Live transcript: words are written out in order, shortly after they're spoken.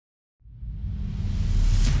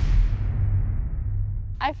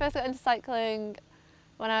I first got into cycling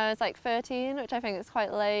when I was like 13, which I think is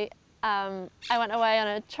quite late. I went away on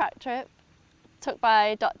a track trip, took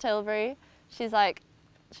by Dot Tilbury. She's like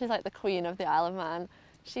the queen of the Isle of Man.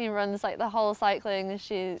 She runs like the whole cycling.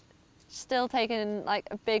 She's still taking like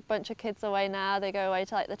a big bunch of kids away now. They go away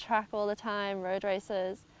to like the track all the time, road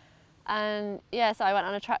races. And yeah, so I went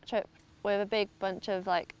on a track trip with a big bunch of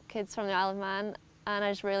like kids from the Isle of Man, and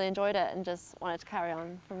I just really enjoyed it and just wanted to carry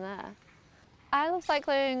on from there. I love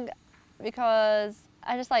cycling because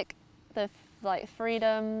I just like the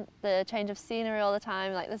freedom, the change of scenery all the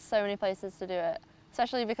time. Like there's so many places to do it,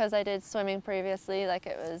 especially because I did swimming previously. Like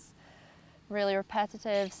it was really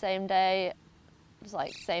repetitive, same day, just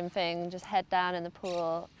like same thing, just head down in the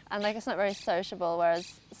pool. And like it's not very sociable,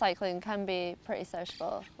 whereas cycling can be pretty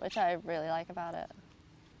sociable, which I really like about it.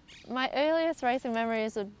 My earliest racing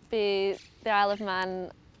memories would be the Isle of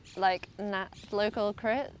Man, like local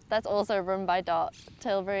crit. That's also run by Dot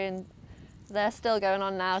Tilbury, and they're still going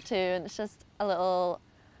on now too. And it's just a little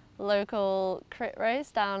local crit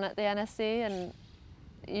race down at the NSC, and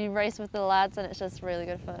you race with the lads, and it's just really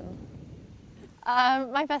good fun.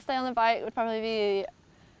 My best day on the bike would probably be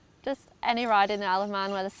just any ride in the Isle of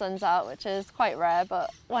Man where the sun's out, which is quite rare,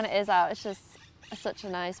 but when it is out, it's just such a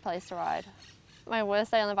nice place to ride. My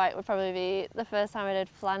worst day on the bike would probably be the first time I did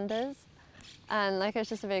Flanders, and like it was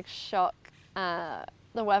just a big shock.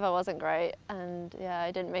 The weather wasn't great, and yeah,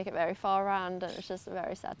 I didn't make it very far around, and it was just a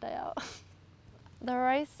very sad day out. The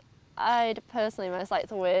race I'd personally most like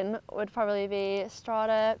to win would probably be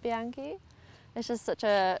Strade Bianchi. It's just such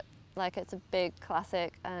a, it's a big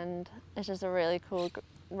classic, and it's just a really cool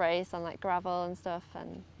race on like gravel and stuff,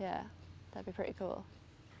 and yeah, that'd be pretty cool.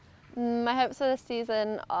 My hopes for this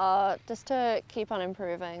season are just to keep on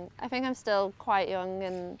improving. I think I'm still quite young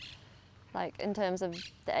and like in terms of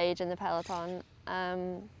the age in the peloton,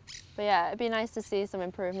 but yeah, it'd be nice to see some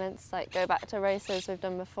improvements, like go back to races we've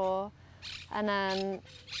done before, and then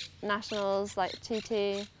nationals like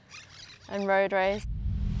TT and road race.